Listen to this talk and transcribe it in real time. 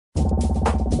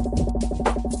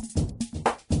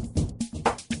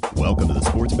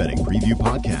betting preview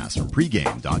podcast from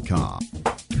pregame.com.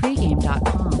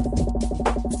 Pregame.com.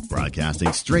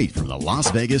 Broadcasting straight from the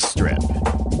Las Vegas Strip.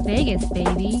 Vegas,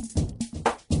 baby.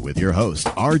 With your host,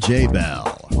 RJ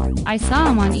Bell. I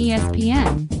saw him on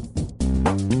ESPN.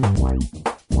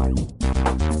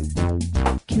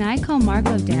 Can I call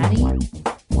Marco Daddy?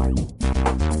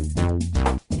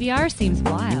 VR seems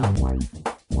wild.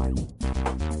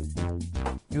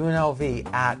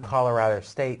 UNLV at Colorado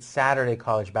State, Saturday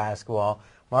college basketball.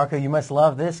 Marco, you must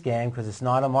love this game because it's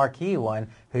not a marquee one.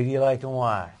 Who do you like and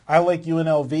why? I like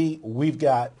UNLV. We've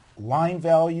got line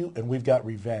value and we've got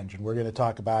revenge, and we're going to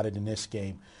talk about it in this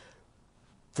game.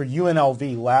 For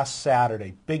UNLV, last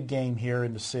Saturday, big game here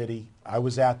in the city. I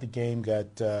was at the game,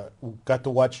 got to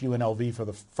watch UNLV for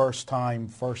the first time,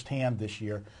 firsthand this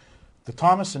year. The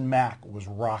Thomas and Mack was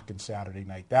rocking Saturday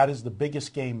night. That is the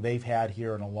biggest game they've had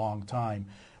here in a long time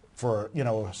for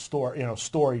a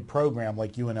storied program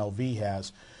like UNLV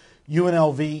has.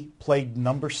 UNLV played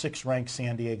number 6 ranked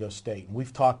San Diego State. And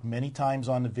we've talked many times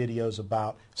on the videos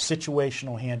about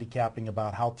situational handicapping,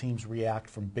 about how teams react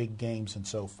from big games and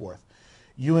so forth.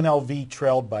 UNLV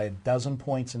trailed by 12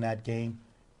 points in that game,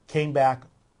 came back,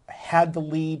 had the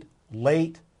lead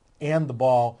late and the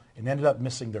ball, and ended up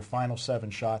missing their final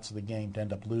 7 shots of the game to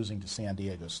end up losing to San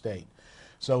Diego State.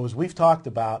 So as we've talked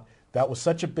about, that was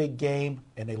such a big game,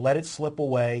 and they let it slip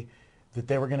away that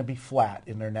they were going to be flat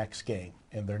in their next game.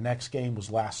 And their next game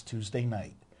was last Tuesday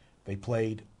night. They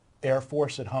played Air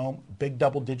Force at home, big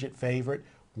double-digit favorite,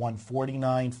 won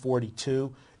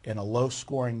 49-42 in a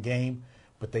low-scoring game,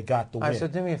 but they got the win. All right, so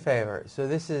do me a favor. So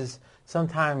this is,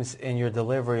 sometimes in your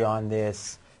delivery on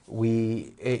this,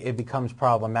 it becomes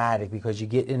problematic because you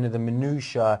get into the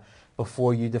minutia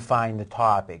before you define the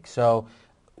topic. So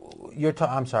you're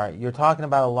talking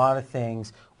about a lot of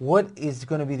things. What is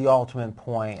going to be the ultimate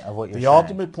point of what you're saying? The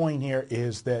ultimate point here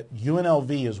is that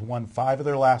UNLV has won 5 of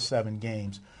their last 7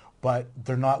 games, but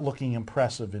they're not looking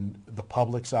impressive in the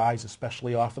public's eyes,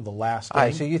 especially off of the last game. All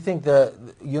right, so you think the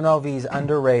UNLV is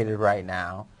underrated right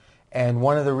now. And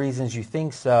one of the reasons you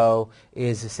think so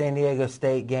is the San Diego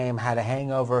State game had a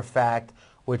hangover effect,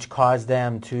 which caused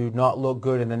them to not look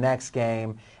good in the next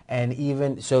game. And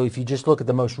even so, if you just look at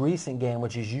the most recent game,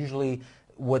 which is usually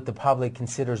what the public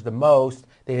considers the most,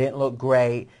 they didn't look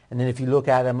great. And then if you look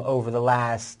at them over the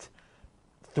last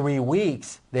 3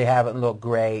 weeks, they haven't looked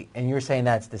great. And you're saying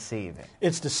that's deceiving.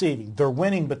 It's deceiving. They're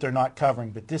winning, but they're not covering.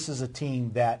 But this is a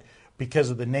team that, because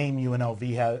of the name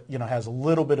UNLV, has a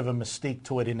little bit of a mystique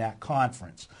to it in that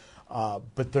conference.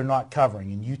 But they're not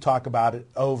covering. And you talk about it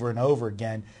over and over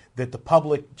again, that the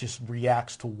public just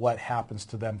reacts to what happens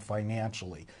to them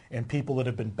financially. And people that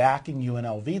have been backing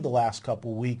UNLV the last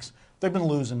couple of weeks, they've been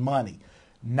losing money.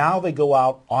 Now they go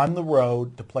out on the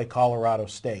road to play Colorado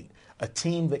State, a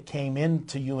team that came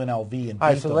into UNLV and beat them. All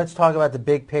right, so let's talk about the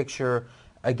big picture.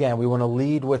 Again, we want to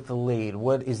lead with the lead.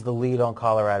 What is the lead on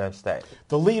Colorado State?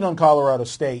 The lead on Colorado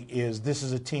State is this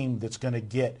is a team that's going to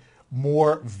get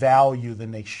more value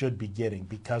than they should be getting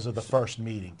because of the first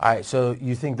meeting. All right, so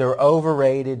you think they're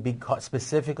overrated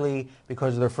specifically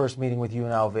because of their first meeting with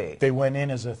UNLV? They went in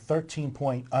as a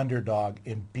 13-point underdog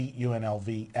and beat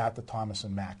UNLV at the Thomas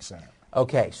and Mack Center.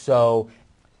 Okay, so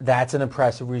that's an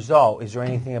impressive result. Is there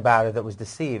anything about it that was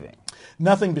deceiving?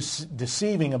 Nothing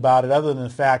deceiving about it other than the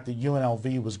fact that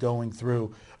UNLV was going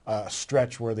through a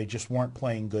stretch where they just weren't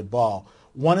playing good ball.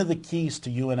 One of the keys to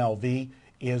UNLV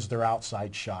is their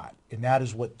outside shot, and that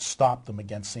is what stopped them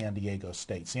against San Diego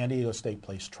State. San Diego State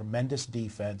plays tremendous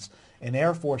defense, and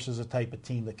Air Force is a type of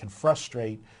team that can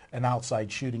frustrate an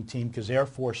outside shooting team because Air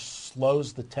Force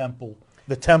slows the tempo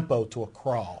to a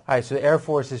crawl. All right, so the Air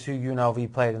Force is who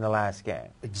UNLV played in the last game.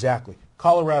 Exactly.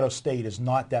 Colorado State is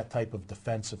not that type of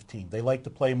defensive team. They like to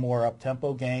play more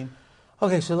up-tempo game.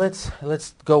 Okay, so let's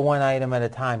go one item at a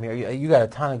time here. You got a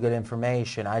ton of good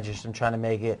information. I just am trying to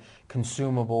make it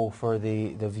consumable for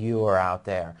the viewer out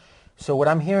there. So what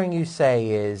I'm hearing you say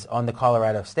is, on the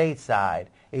Colorado State side,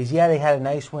 is yeah, they had a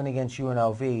nice win against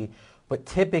UNLV, but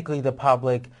typically the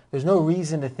public, there's no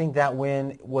reason to think that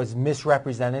win was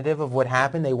misrepresentative of what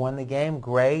happened. They won the game,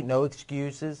 great, no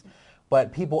excuses.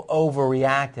 But people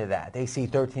overreact to that. They see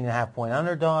 13.5-point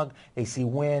underdog. They see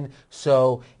win.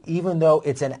 So even though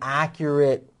it's an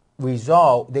accurate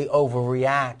result, they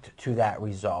overreact to that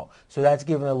result. So that's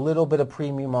given a little bit of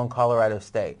premium on Colorado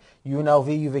State.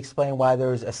 UNLV, you've explained why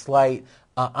there's a slight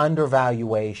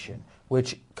undervaluation,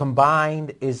 which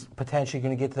combined is potentially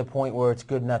going to get to the point where it's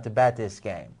good enough to bet this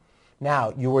game.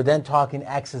 Now, you were then talking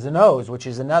X's and O's, which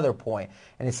is another point.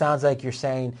 And it sounds like you're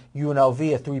saying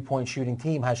UNLV, a three-point shooting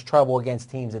team, has trouble against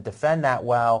teams that defend that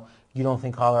well. You don't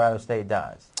think Colorado State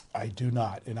does? I do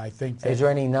not, and I think that Is there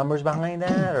any numbers behind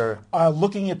that, or?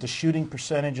 looking at the shooting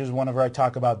percentages, whenever I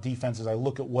talk about defenses, I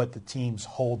look at what the teams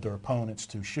hold their opponents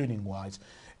to shooting-wise.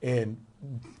 And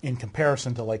in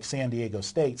comparison to like San Diego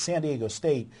State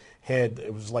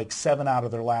it was like 7 out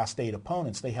of their last 8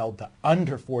 opponents they held to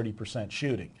under 40%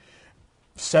 shooting.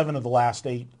 7 of the last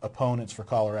 8 opponents for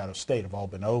Colorado State have all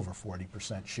been over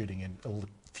 40% shooting, and a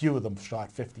few of them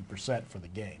shot 50% for the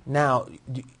game. Now,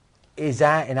 is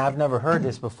that, and I've never heard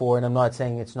this before, and I'm not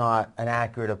saying it's not an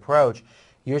accurate approach,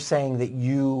 you're saying that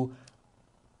you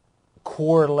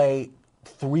correlate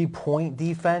three-point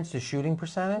defense to shooting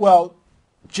percentage? Well,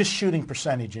 just shooting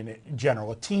percentage in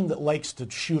general. A team that likes to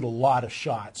shoot a lot of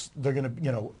shots, they're going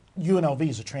to, UNLV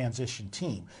is a transition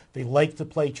team. They like to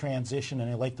play transition,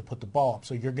 and they like to put the ball up.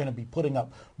 So you're going to be putting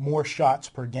up more shots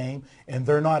per game, and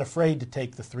they're not afraid to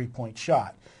take the three-point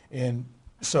shot. And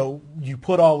so you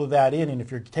put all of that in, and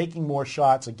if you're taking more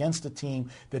shots against a team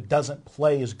that doesn't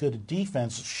play as good a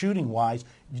defense shooting-wise,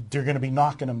 they're going to be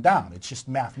knocking them down. It's just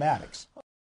mathematics.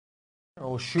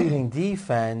 Or shooting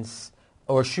defense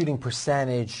or shooting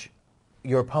percentage,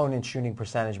 your opponent's shooting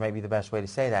percentage may be the best way to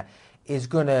say that, is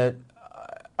going to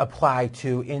apply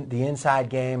to the inside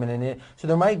game. So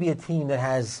there might be a team that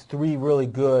has 3 really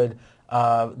good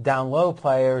down low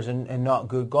players and not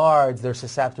good guards. They're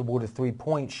susceptible to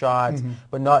three-point shots,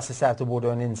 but not susceptible to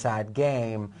an inside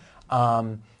game.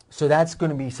 So that's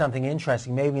going to be something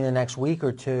interesting. Maybe in the next week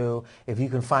or two, if you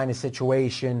can find a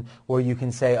situation where you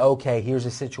can say, okay, here's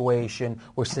a situation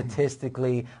where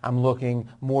statistically I'm looking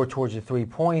more towards the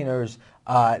three-pointers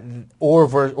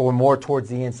or more towards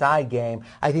the inside game.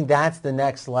 I think that's the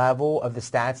next level of the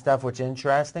stat stuff, which is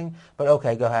interesting. But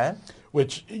okay, go ahead.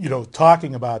 Which,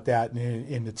 talking about that,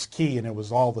 and it's key, and it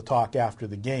was all the talk after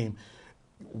the game,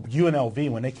 UNLV,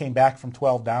 when they came back from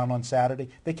 12 down on Saturday,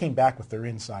 they came back with their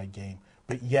inside game.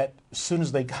 But yet, as soon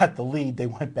as they got the lead, they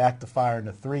went back to firing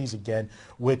the threes again,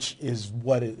 which is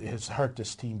what has hurt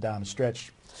this team down the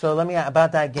stretch. So let me,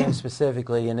 about that game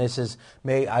specifically, and this is,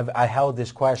 I held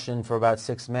this question for about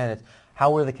 6 minutes.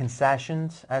 How were the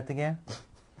concessions at the game?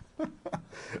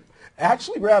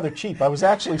 Actually rather cheap. I was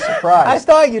actually surprised. I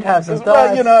thought you'd have some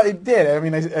thoughts. Well, it did. I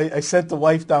mean, I sent the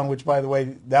wife down, which, by the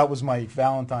way, that was my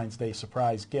Valentine's Day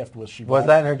surprise gift. Was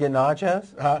that in her getting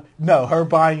nachos? No, her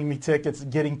buying me tickets,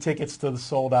 getting tickets to the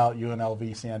sold-out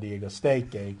UNLV San Diego State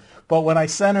game. But when I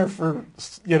sent her for,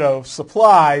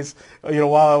 supplies,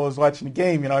 while I was watching the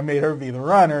game, I made her be the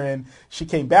runner, and she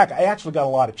came back. I actually got a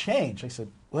lot of change. I said,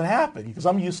 what happened? Because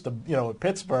I'm used to, at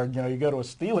Pittsburgh, you go to a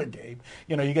Steeler game,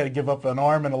 you got to give up an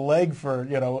arm and a leg for,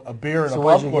 a beer and a popcorn. So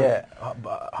what'd you get?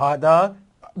 Hot dog?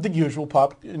 The usual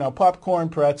popcorn,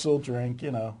 pretzel, drink,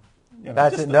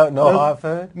 That's it? No hot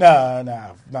food? No,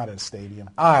 not at a stadium.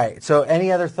 All right. So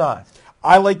any other thoughts?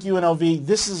 I like UNLV.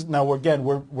 This is, now again,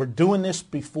 we're doing this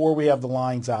before we have the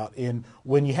lines out. And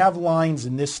when you have lines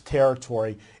in this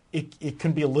territory, it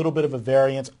can be a little bit of a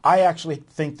variance. I actually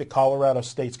think that Colorado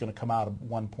State's going to come out a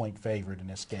 1-point favorite in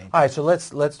this game. All right, so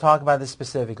let's talk about this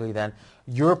specifically then.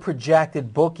 Your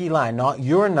projected bookie line, not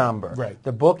your number. Right.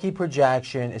 The bookie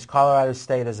projection is Colorado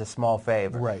State as a small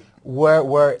favorite. Right.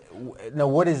 Now,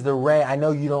 what is the range? I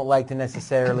know you don't like to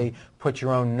necessarily put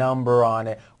your own number on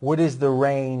it. What is the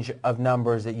range of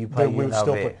numbers that you play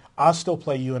UNLV? I'll still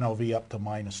play UNLV up to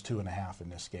 -2.5 in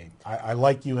this game. I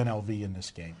like UNLV in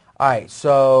this game. All right,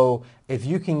 so if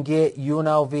you can get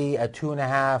UNLV at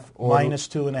 2.5 or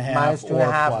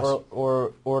 -2.5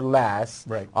 or less,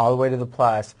 right, all the way to the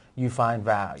plus, you find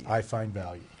value. I find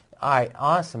value. All right,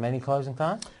 awesome. Any closing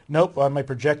thoughts? Nope. My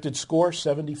projected score,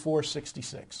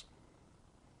 74-66.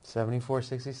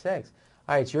 74-66.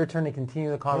 All right, it's your turn to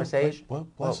continue the conversation. Well,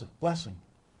 blessing.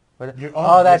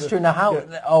 That's true. Now, how?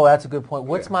 Yeah. Oh, that's a good point.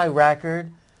 What's my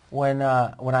record when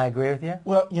I agree with you?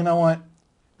 Well, you know what?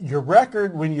 Your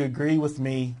record when you agree with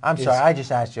me. I'm sorry, I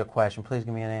just asked you a question. Please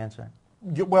give me an answer.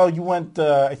 You went.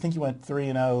 I think you went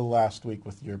 3-0 last week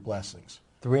with your blessings.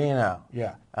 3-0.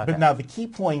 Yeah. Okay. But now the key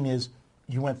point is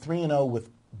you went 3-0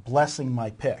 with blessing my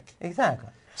pick.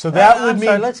 Exactly. So that would mean.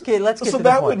 Sorry, let's get to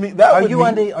the point.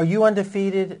 Are you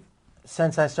undefeated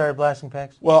since I started blessing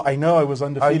picks? Well, I know I was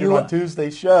undefeated on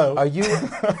Tuesday's show. Are you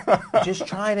just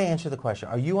trying to answer the question?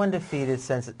 Are you undefeated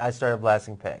since I started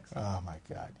blessing picks? Oh my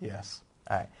God, yes.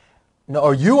 All right. No,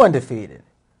 are you undefeated?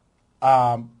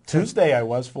 Tuesday I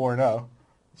was 4-0.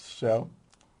 So.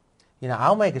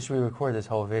 I'll make us re-record this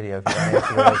whole video if you don't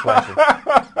answer the right question.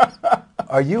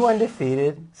 Are you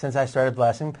undefeated since I started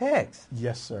blessing picks?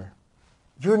 Yes, sir.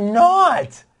 You're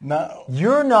not. No.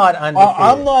 You're not undefeated.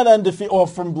 I'm not undefeated. Or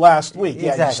from last week.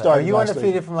 Exactly. Yeah, Are you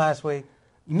undefeated from last week?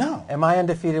 No. Am I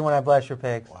undefeated when I bless your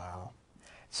picks? Wow.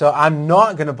 So I'm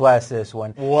not going to bless this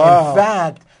one. Wow. In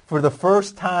fact, for the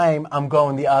first time, I'm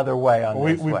going the other way on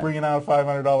this We one. bringing out a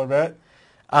 $500 bet?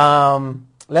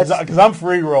 Let's Because I'm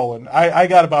free rolling. I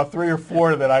got about 3 or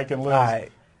 4 that I can lose. All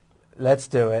right, let's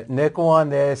do it. Nickel on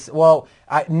this. Well,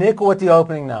 nickel at the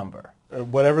opening number.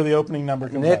 Whatever the opening number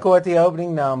comes Nickel out. at the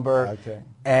opening number. Okay.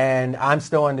 And I'm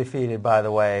still undefeated, by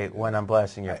the way, when I'm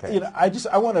blessing your pick.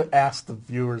 I want to ask the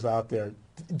viewers out there,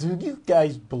 do you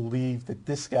guys believe that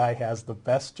this guy has the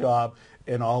best job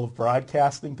in all of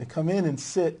broadcasting, to come in and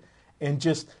sit and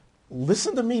just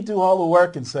listen to me do all the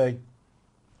work and say,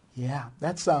 yeah,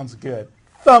 that sounds good.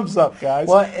 Thumbs up, guys.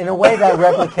 Well, in a way, that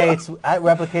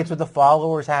replicates what the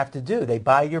followers have to do. They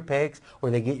buy your picks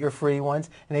or they get your free ones,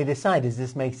 and they decide, does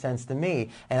this make sense to me?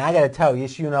 And I got to tell you,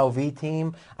 this UNLV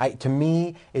team, to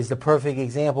me, is the perfect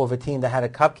example of a team that had a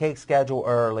cupcake schedule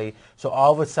early. So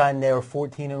all of a sudden, they were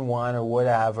 14-1 or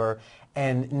whatever.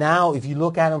 And now, if you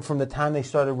look at them from the time they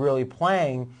started really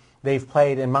playing, they've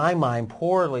played, in my mind,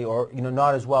 poorly or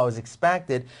not as well as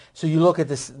expected. So you look at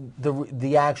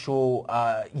the actual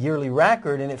yearly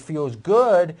record, and it feels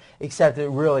good, except it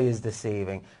really is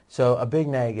deceiving. So a big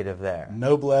negative there.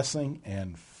 No blessing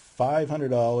and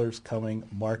 $500 coming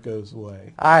Marco's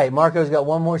way. All right, Marco's got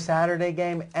one more Saturday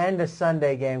game and a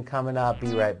Sunday game coming up.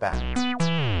 Be right back.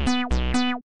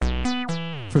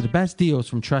 For the best deals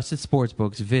from trusted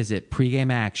sportsbooks, visit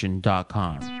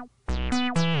pregameaction.com.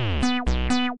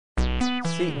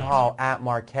 Seton Hall at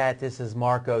Marquette. This is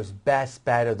Marco's best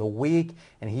bet of the week,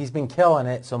 and he's been killing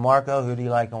it. So, Marco, who do you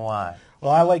like and why?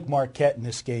 Well, I like Marquette in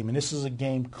this game, and this is a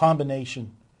game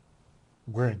combination.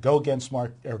 We're going to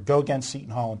go against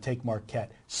Seton Hall and take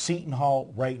Marquette. Seton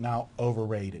Hall right now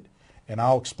overrated, and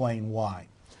I'll explain why.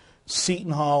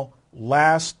 Seton Hall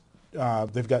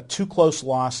they've got 2 close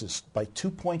losses by 2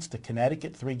 points to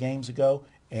Connecticut 3 games ago,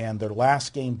 and their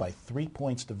last game by 3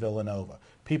 points to Villanova.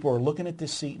 People are looking at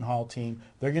this Seton Hall team.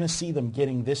 They're going to see them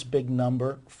getting this big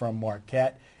number from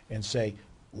Marquette and say,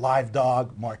 live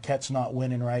dog, Marquette's not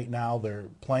winning right now. They're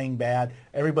playing bad.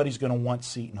 Everybody's going to want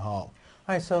Seton Hall.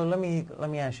 All right, so let me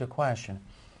ask you a question.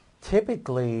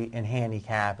 Typically in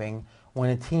handicapping, when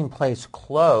a team plays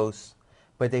close,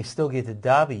 but they still get the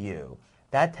W,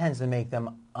 that tends to make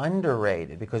them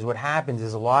underrated, because what happens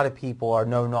is a lot of people are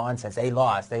no nonsense. They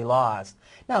lost.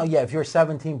 Now, yeah, if you're a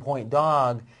 17-point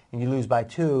dog and you lose by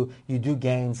 2, you do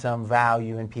gain some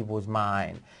value in people's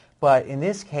mind. But in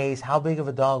this case, how big of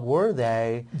a dog were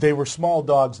they? They were small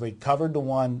dogs. They covered the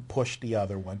one, pushed the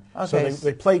other one. Okay. So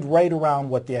they played right around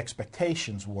what the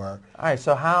expectations were. All right,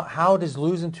 so how does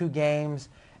losing 2 games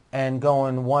and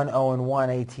going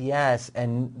 1-0-1 ATS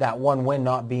and that one win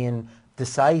not being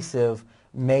decisive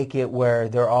make it where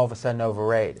they're all of a sudden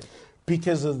overrated?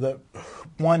 Because of the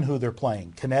one who they're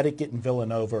playing. Connecticut and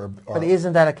Villanova are... But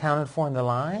isn't that accounted for in the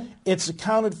line? It's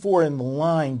accounted for in the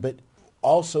line, but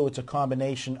also it's a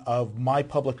combination of my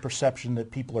public perception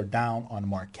that people are down on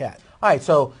Marquette. All right,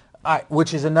 so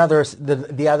which is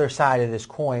the other side of this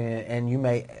coin,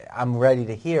 and I'm ready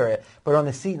to hear it. But on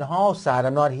the Seton Hall side,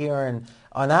 I'm not hearing.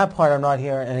 On that part, I'm not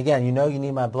hearing. And again, you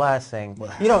need my blessing.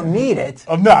 You don't need it.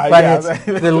 I'm not. But Yeah.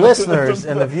 it's the listeners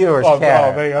and the viewers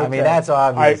care. Okay. I mean, that's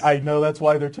obvious. I know that's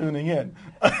why they're tuning in.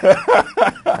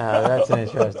 That's an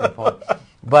interesting point.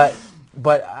 But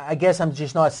I guess I'm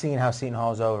just not seeing how Seton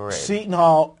Hall is overrated. Seton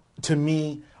Hall, to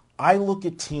me, I look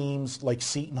at teams like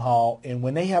Seton Hall, and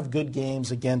when they have good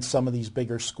games against some of these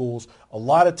bigger schools, a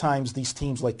lot of times these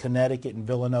teams like Connecticut and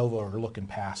Villanova are looking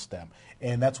past them.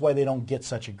 And that's why they don't get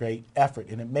such a great effort.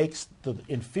 And it makes the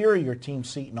inferior team,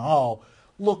 Seton Hall,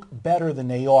 look better than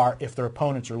they are if their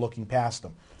opponents are looking past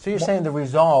them. So you're saying the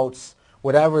results,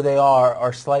 whatever they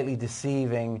are slightly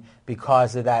deceiving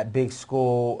because of that big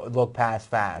school look past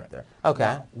factor. Right. Okay.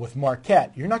 Now, with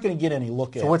Marquette, you're not going to get any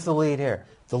look at it. So what's the lead here?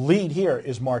 The lead here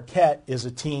is Marquette is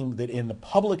a team that in the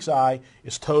public's eye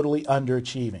is totally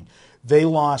underachieving. They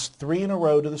lost 3 in a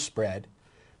row to the spread.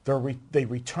 They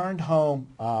returned home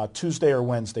Tuesday or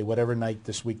Wednesday, whatever night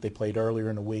this week they played earlier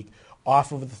in the week,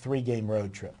 off of the 3-game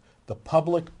road trip. The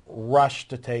public rushed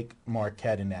to take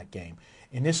Marquette in that game.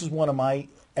 And this is one of my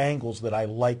angles that I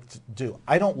like to do.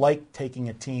 I don't like taking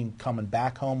a team coming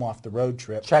back home off the road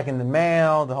trip. Checking the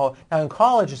mail, the whole. Now in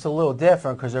college it's a little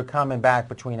different because they're coming back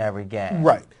between every game.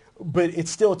 Right. But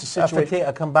it's still a situation.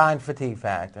 A combined fatigue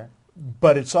factor.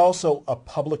 But it's also a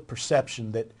public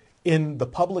perception that in the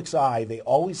public's eye, they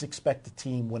always expect the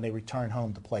team when they return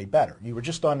home to play better. You were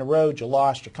just on the road, you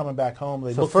lost, you're coming back home.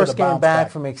 They so look for the first game bounce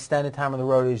back from extended time on the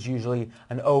road is usually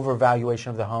an overvaluation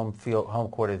of the home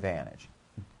court advantage.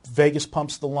 Vegas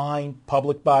pumps the line,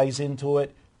 public buys into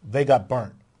it, they got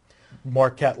burnt.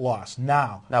 Marquette lost.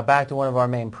 Now back to one of our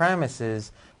main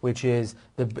premises. which is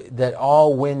that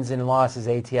all wins and losses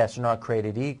ATS are not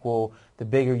created equal. The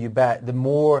bigger you bet, the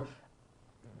more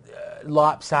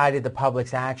lopsided the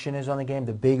public's action is on the game.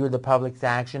 The bigger the public's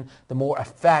action, the more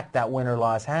effect that win or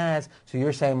loss has. So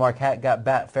you're saying Marquette got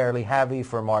bet fairly heavy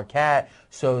for Marquette,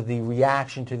 so the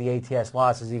reaction to the ATS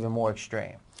loss is even more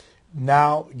extreme.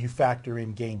 Now you factor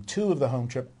in game 2 of the home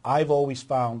trip. I've always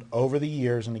found over the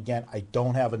years, and again, I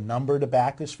don't have a number to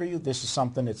back this for you. This is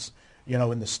something that's,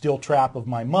 in the steel trap of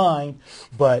my mind,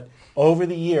 but over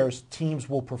the years, teams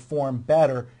will perform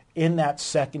better in that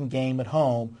second game at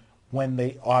home when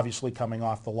they obviously coming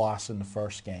off the loss in the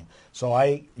first game. So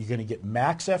you're going to get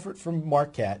max effort from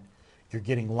Marquette. You're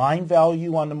getting line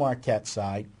value on the Marquette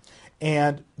side.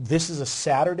 And this is a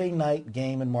Saturday night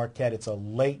game in Marquette. It's a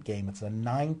late game. It's a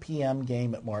 9 p.m.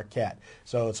 game at Marquette.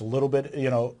 So it's a little bit,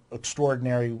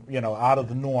 extraordinary, out of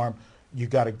the norm. You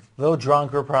got a little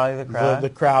drunker, probably, the crowd. The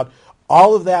crowd.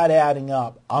 All of that adding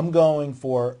up, I'm going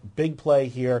for big play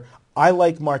here. I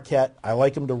like Marquette. I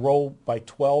like them to roll by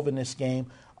 12 in this game.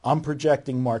 I'm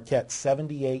projecting Marquette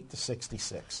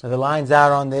 78-66. So the line's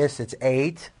out on this. It's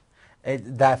 8.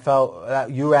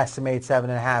 You estimate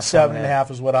 7.5.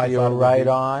 7.5 is what I thought. You're right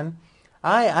on.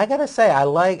 I gotta say, I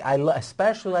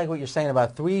especially like what you're saying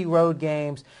about 3 road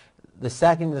games. The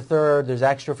second, the third, there's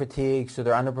extra fatigue, so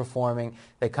they're underperforming.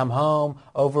 They come home,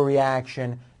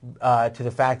 overreaction to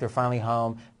the fact they're finally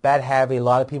home. Bet heavy, a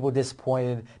lot of people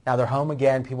disappointed. Now they're home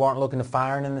again. People aren't looking to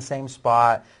fire in the same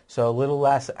spot, so a little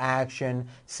less action.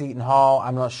 Seton Hall,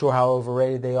 I'm not sure how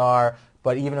overrated they are,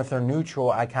 but even if they're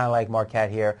neutral, I kind of like Marquette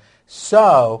here.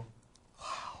 So,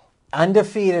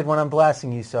 undefeated when I'm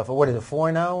blessing you so far. What is it,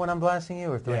 4-0 when I'm blessing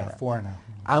you, or 3-0? Yeah, 4-0.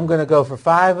 I'm going to go for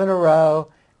 5 in a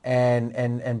row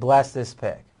and bless this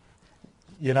pick.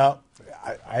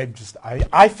 I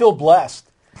feel blessed.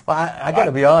 Well, I got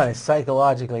to be honest.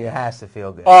 Psychologically, it has to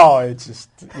feel good. Oh, it's just,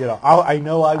 I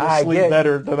know I will sleep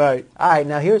better tonight. All right,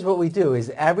 now here's what we do.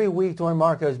 Is every week during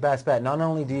Marco's Best Bet, not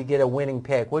only do you get a winning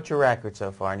pick, what's your record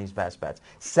so far in these Best Bets?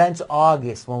 Since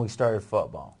August when we started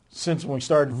football. Since when we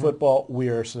started football, we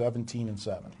are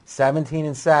 17-7.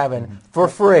 17-7 for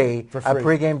free at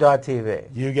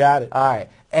pregame.tv. You got it. All right.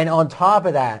 And on top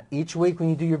of that, each week when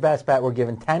you do your Best Bet, we're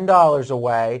giving $10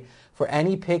 away for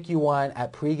any pick you want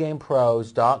at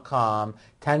pregamepros.com.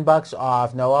 $10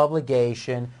 off, no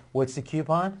obligation. What's the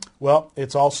coupon? Well,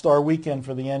 it's All-Star Weekend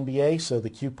for the NBA, so the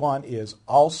coupon is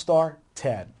All-Star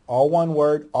 10. All one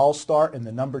word, All-Star and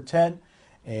the number 10,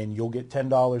 and you'll get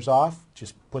 $10 off.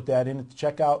 Just put that in at the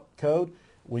checkout code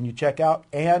when you check out.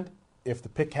 And if the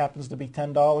pick happens to be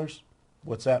 $10,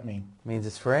 what's that mean? Means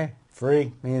it's free.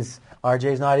 Free. Means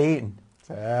RJ's not eating.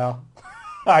 Well,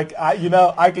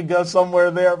 I could go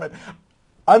somewhere there, but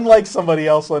unlike somebody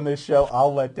else on this show,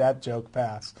 I'll let that joke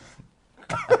pass.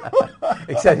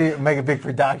 Except you make a big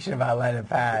production about letting it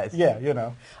pass. Yeah,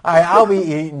 All right, I'll be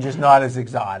eating, just not as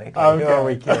exotic. Okay. Who are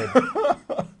we kidding?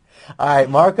 All right,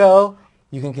 Marco,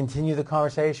 you can continue the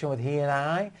conversation with he and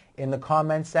I in the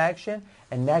comments section.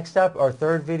 And next up, our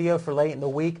third video for late in the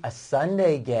week, a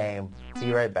Sunday game. See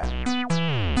you right back.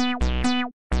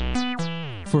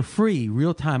 For free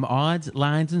real-time odds,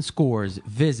 lines, and scores,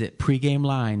 visit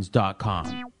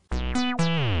pregamelines.com.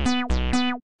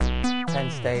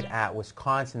 Penn State at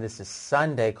Wisconsin. This is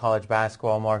Sunday college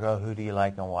basketball. Marco, who do you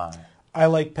like and why? I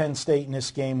like Penn State in this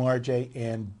game, RJ,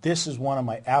 and this is one of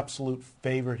my absolute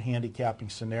favorite handicapping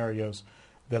scenarios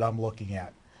that I'm looking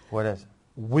at. What is it?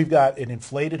 We've got an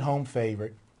inflated home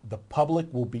favorite. The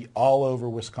public will be all over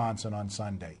Wisconsin on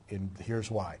Sunday, and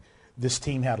here's why. This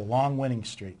team had a long winning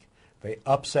streak. They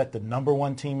upset the number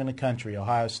 1 team in the country,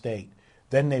 Ohio State.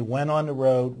 Then they went on the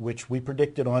road, which we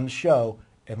predicted on the show,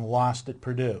 and lost at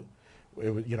Purdue.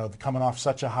 It was, coming off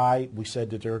such a high, we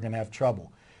said that they were going to have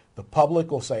trouble. The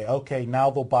public will say, okay, now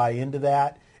they'll buy into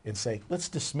that and say, let's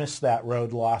dismiss that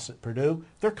road loss at Purdue.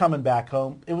 They're coming back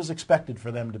home. It was expected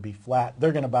for them to be flat.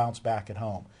 They're going to bounce back at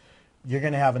home. You're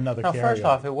going to have another carryover. First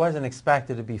off, it wasn't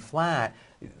expected to be flat.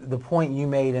 The point you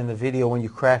made in the video when you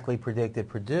correctly predicted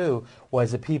Purdue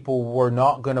was that people were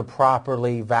not going to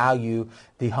properly value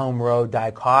the home-road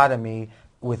dichotomy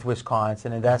with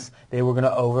Wisconsin, and thus they were going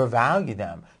to overvalue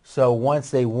them. So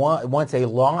once they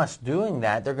lost doing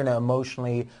that, they're going to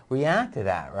emotionally react to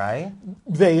that, right?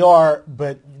 They are,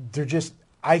 but they're just.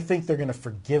 I think they're going to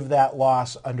forgive that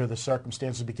loss under the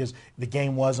circumstances because the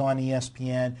game was on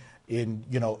ESPN.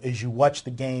 As you watch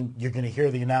the game, you're going to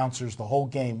hear the announcers the whole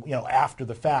game, after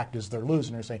the fact as they're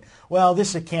losing. They're saying, well,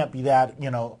 it can't be that,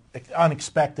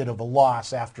 unexpected of a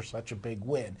loss after such a big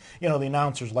win. The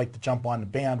announcers like to jump on the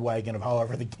bandwagon of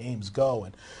however the game's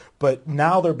going. But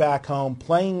now they're back home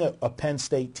playing a Penn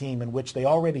State team in which they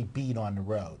already beat on the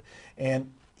road.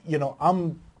 And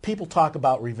people talk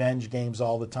about revenge games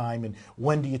all the time, and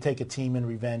when do you take a team in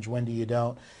revenge, when do you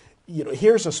don't?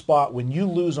 Here's a spot when you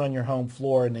lose on your home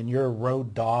floor and then you're a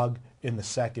road dog in the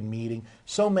second meeting.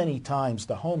 So many times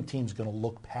the home team's going to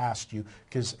look past you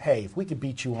because, hey, if we could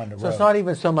beat you on the road. So it's not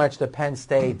even so much that Penn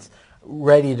State's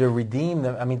ready to redeem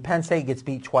them. I mean, Penn State gets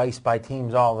beat twice by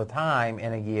teams all the time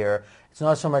in a year. It's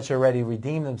not so much they're ready to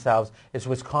redeem themselves. It's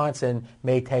Wisconsin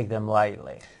may take them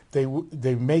lightly.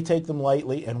 They may take them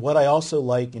lightly. And what I also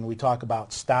like, and we talk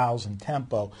about styles and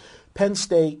tempo, Penn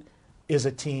State is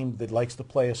a team that likes to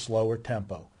play a slower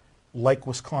tempo, like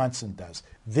Wisconsin does.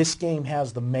 This game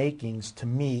has the makings, to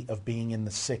me, of being in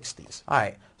the 60s. All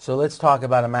right, so let's talk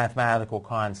about a mathematical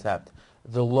concept.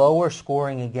 The lower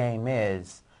scoring a game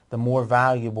is, the more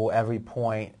valuable every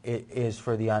point it is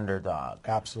for the underdog.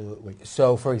 Absolutely.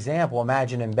 So, for example,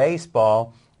 imagine in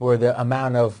baseball where the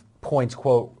amount of points,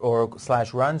 quote, or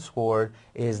 / runs scored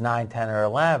is 9, 10, or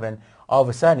 11. All of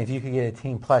a sudden, if you could get a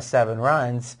team plus 7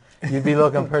 runs, you'd be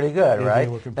looking pretty good, right?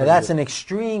 Now, that's an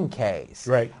extreme case.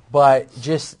 Right. But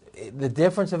just the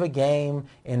difference of a game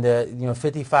in the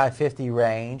 55-50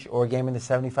 range or a game in the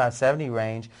 75-70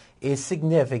 range is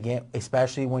significant,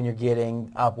 especially when you're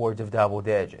getting upwards of double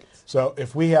digits. So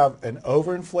if we have an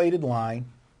overinflated line,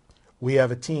 we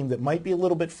have a team that might be a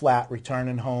little bit flat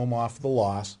returning home off the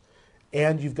loss,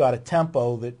 and you've got a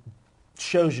tempo that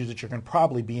shows you that you're going to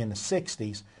probably be in the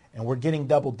 60s, and we're getting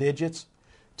double digits,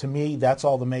 to me, that's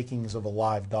all the makings of a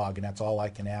live dog, and that's all I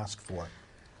can ask for.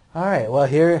 All right, well,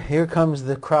 here comes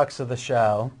the crux of the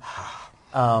show.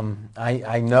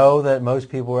 I know that most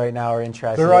people right now are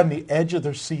interested. They're on the edge of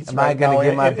their seats Am right I going now to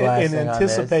give my blessing in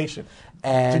anticipation.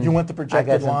 And did you want the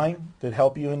projected line that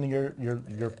help you in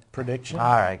your prediction?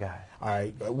 All right, guys. All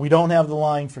right, we don't have the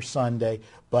line for Sunday,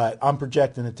 but I'm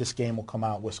projecting that this game will come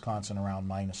out Wisconsin around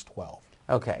 -12.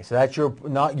 Okay, so that's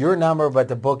not your number, but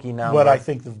the bookie number. What I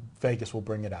think the Vegas will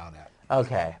bring it out at.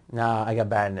 Okay, now I got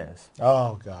bad news.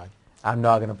 Oh, God. I'm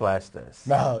not going to bless this.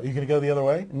 No, you going to go the other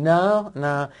way? No.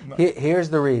 Here's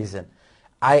the reason.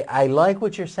 I like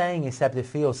what you're saying, except it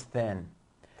feels thin.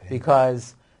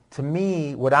 Because to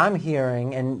me, what I'm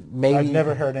hearing, and maybe... I've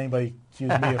never heard anybody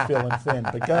accuse me of feeling thin,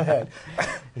 but go ahead.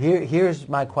 Here's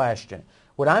my question.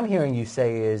 What I'm hearing you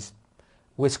say is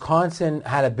Wisconsin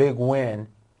had a big win,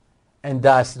 and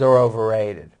thus they're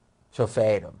overrated. So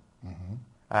fade them. Mm-hmm.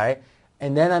 All right?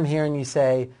 And then I'm hearing you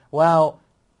say, well,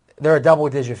 they're a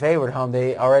double-digit favorite at home.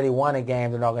 They already won a game.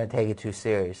 They're not going to take it too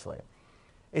seriously.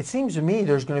 It seems to me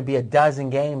there's going to be a dozen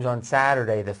games on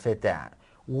Saturday that fit that.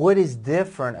 What is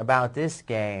different about this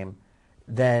game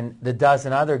than the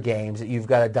dozen other games that you've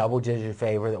got a double-digit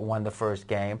favorite that won the first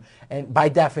game? And by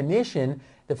definition,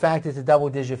 the fact it's a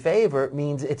double-digit favorite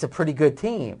means it's a pretty good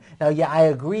team. Now, yeah, I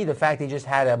agree the fact they just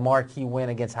had a marquee win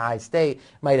against High State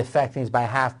might affect things by a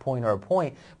half point or a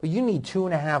point, but you need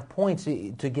 2.5 points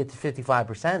to get to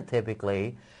 55%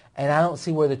 typically, and I don't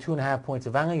see where the 2.5 points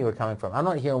of value are coming from. I'm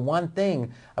not hearing one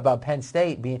thing about Penn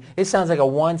State being, it sounds like a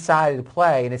one-sided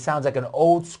play, and it sounds like an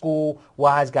old-school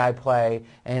wise guy play,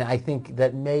 and I think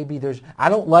that maybe I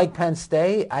don't like Penn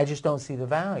State, I just don't see the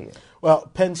value. Well,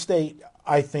 Penn State,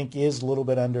 I think, is a little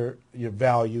bit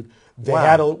undervalued.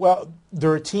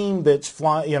 They're a team that's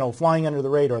flying under the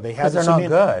radar. Because they're not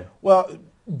good. Well,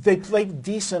 they played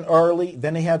decent early.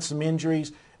 Then they had some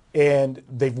injuries, and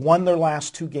they've won their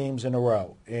last 2 games in a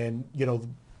row. And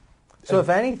so if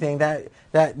anything,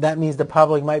 that means the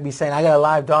public might be saying, I got a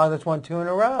live dog that's won 2 in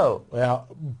a row. Well,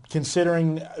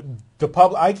 considering the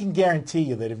public, I can guarantee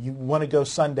you that if you want to go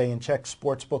Sunday and check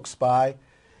Sportsbook Spy,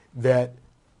 that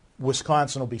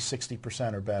Wisconsin will be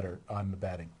 60% or better on the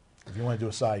betting. If you want to do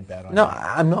a side bet on No,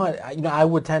 that. I'm not. I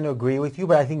would tend to agree with you,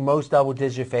 but I think most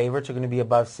double-digit favorites are going to be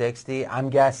above 60.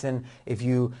 I'm guessing if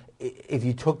you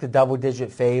took the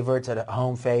double-digit favorites at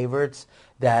home favorites,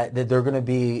 that they're going to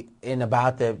be in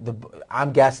about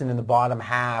I'm guessing in the bottom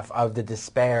half of the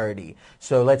disparity.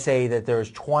 So let's say that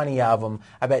there's 20 of them.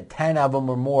 I bet 10 of them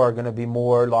or more are going to be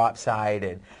more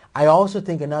lopsided. I also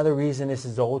think another reason this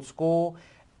is old school.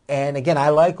 And again, I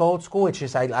like old school. It's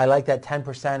just I like that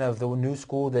 10% of the new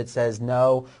school that says,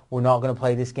 no, we're not going to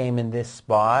play this game in this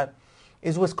spot,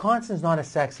 is Wisconsin's not a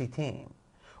sexy team.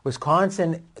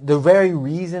 Wisconsin, the very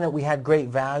reason that we had great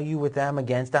value with them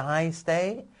against Ohio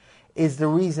State is the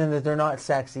reason that they're not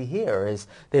sexy here, is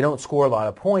they don't score a lot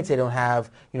of points. They don't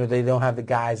have, they don't have the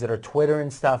guys that are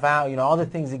twittering stuff out, all the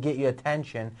things that get you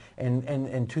attention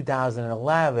in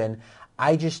 2011.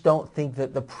 I just don't think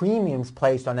that the premium's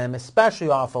placed on them, especially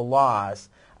off a loss,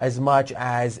 as much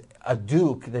as a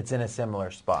Duke that's in a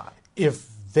similar spot. If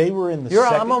they were in the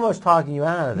I'm almost talking you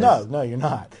out of this. No, you're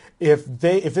not. If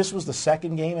this was the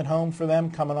second game at home for them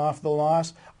coming off the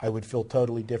loss, I would feel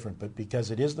totally different. But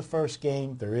because it is the first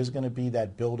game, there is going to be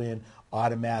that built-in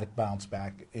automatic bounce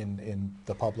back in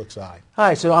the public's eye. All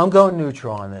right, so I'm going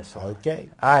neutral on this one. Okay.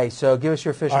 All right, so give us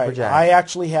your official All right, projection. I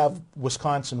actually have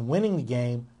Wisconsin winning the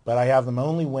game, but I have them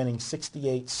only winning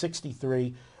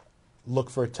 68-63.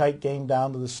 Look for a tight game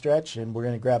down to the stretch, and we're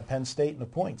going to grab Penn State in the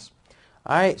points.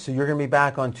 All right, so you're going to be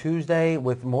back on Tuesday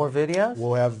with more videos?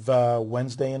 We'll have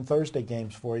Wednesday and Thursday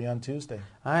games for you on Tuesday.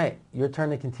 All right, your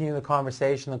turn to continue the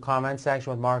conversation in the comment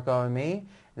section with Marco and me.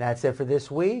 And that's it for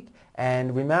this week.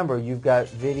 And remember, you've got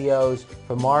videos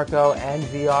for Marco and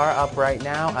VR up right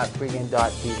now at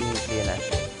pregame.tv. See you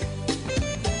next week.